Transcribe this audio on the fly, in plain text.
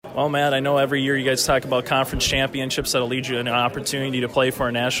Well, Matt, I know every year you guys talk about conference championships that'll lead you an opportunity to play for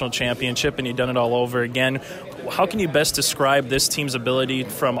a national championship, and you've done it all over again. How can you best describe this team's ability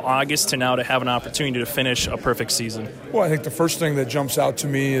from August to now to have an opportunity to finish a perfect season? Well, I think the first thing that jumps out to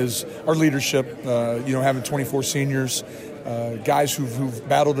me is our leadership, having 24 seniors, guys who've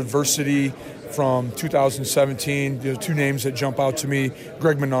battled adversity from 2017. Two names that jump out to me: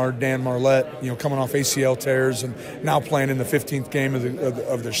 Greg Menard, Dan Marlette. Coming off ACL tears and now playing in the 15th game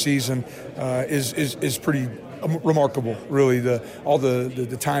of their season is pretty remarkable. Really, all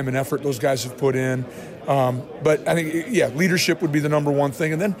the time and effort those guys have put in. But I think, leadership would be the number one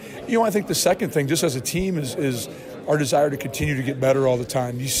thing, and then I think the second thing, just as a team, is our desire to continue to get better all the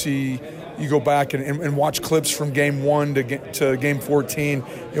time. You go back and watch clips from game 1 to game 14.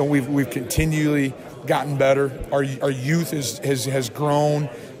 We've continually gotten better. Our youth has grown.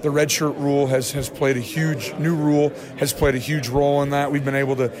 The redshirt rule has played a huge role in that. We've been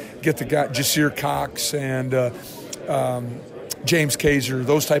able to get the guy Jasir Cox and James Kaiser,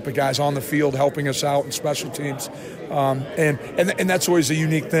 those type of guys on the field helping us out in special teams. And that's always a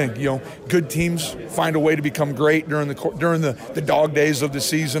unique thing. Good teams find a way to become great during the dog days of the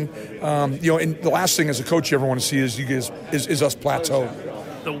season. And the last thing as a coach you ever want to see is us plateau.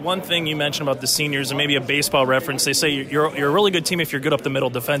 The one thing you mentioned about the seniors, and maybe a baseball reference, they say you're a really good team if you're good up the middle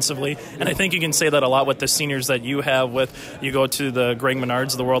defensively. And I think you can say that a lot with the seniors that you have. You go to the Greg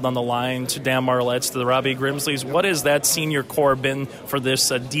Menards of the world on the line, to Dan Marlette's, to the Robbie Grimsleys. What has that senior core been for this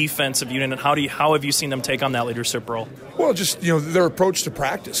defensive unit, and how have you seen them take on that leadership role? Well, just their approach to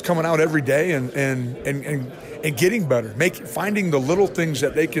practice, coming out every day and getting better, finding the little things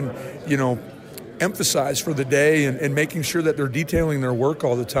that they can emphasize for the day and making sure that they're detailing their work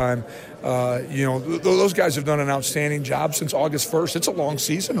all the time. Those guys have done an outstanding job since August 1st. It's a long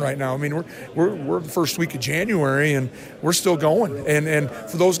season right now. I mean, we're the first week of January and we're still going. And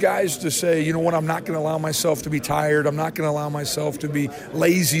for those guys to say, I'm not going to allow myself to be tired. I'm not going to allow myself to be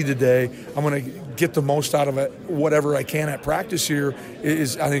lazy today. I'm going to get the most out of it, whatever I can at practice here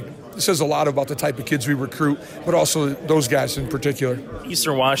is, I think, it says a lot about the type of kids we recruit, but also those guys in particular.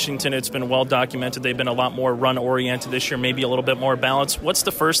 Eastern Washington, it's been well documented. They've been a lot more run-oriented this year, maybe a little bit more balanced. What's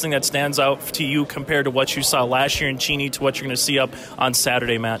the first thing that stands out to you compared to what you saw last year in Cheney to what you're going to see up on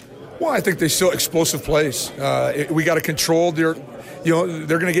Saturday, Matt? Well, I think they still explosive plays. We got to control their they're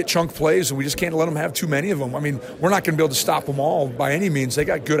going to get chunk plays, and we just can't let them have too many of them. I mean, we're not going to be able to stop them all by any means. They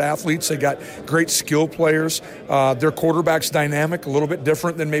got good athletes. They got great skill players. Their quarterback's dynamic, a little bit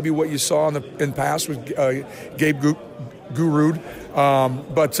different than maybe what you saw in past with Gabe Gurud.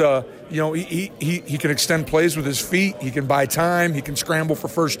 But he can extend plays with his feet. He can buy time. He can scramble for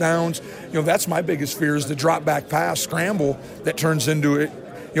first downs. That's my biggest fear is the drop back pass scramble that turns into it.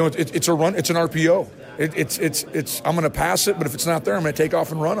 It's a run. It's an RPO. It's I'm going to pass it, but if it's not there, I'm going to take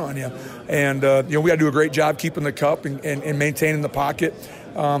off and run on you. And we got to do a great job keeping the cup and maintaining the pocket.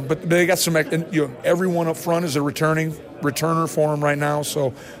 But they got some. Everyone up front is a returner for them right now.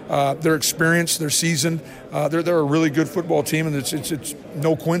 So they're experienced, they're seasoned. They're a really good football team, and it's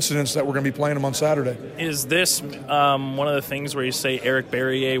no coincidence that we're going to be playing them on Saturday. Is this one of the things where you say Eric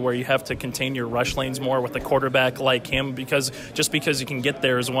Berrier, where you have to contain your rush lanes more with a quarterback like him? Because just because you can get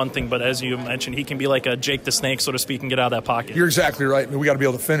there is one thing, but as you mentioned, he can be like a Jake the Snake, so to speak, and get out of that pocket. You're exactly right. I mean, we got to be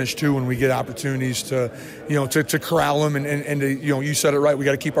able to finish too when we get opportunities to corral them and to, you said it right. We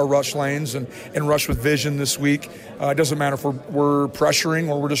got to keep our rush lanes and rush with vision this week. It doesn't matter if we're pressuring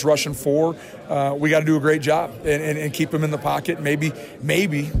or we're just rushing four. We got to do a great job and keep them in the pocket. Maybe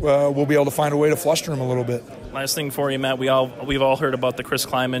we'll be able to find a way to fluster them a little bit. Last thing for you, Matt, we've all heard about the Chris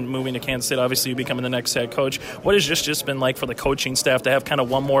Kleiman moving to Kansas State, obviously becoming the next head coach. What has just been like for the coaching staff to have kind of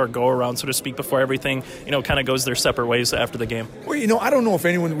one more go-around, so to speak, before everything, kind of goes their separate ways after the game? Well, I don't know if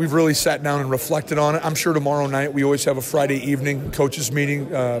we've really sat down and reflected on it. I'm sure tomorrow night we always have a Friday evening coaches meeting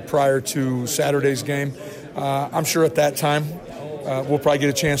prior to Saturday's game. I'm sure at that time we'll probably get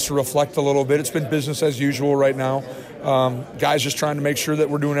a chance to reflect a little bit. It's been business as usual right now. Guys just trying to make sure that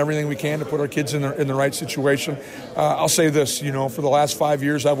we're doing everything we can to put our kids in the right situation. I'll say this, for the last 5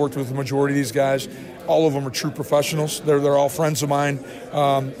 years I've worked with the majority of these guys. All of them are true professionals. They're all friends of mine.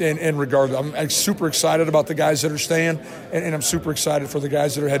 And regardless, I'm super excited about the guys that are staying, and I'm super excited for the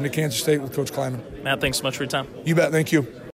guys that are heading to Kansas State with Coach Kleiman. Matt, thanks so much for your time. You bet. Thank you.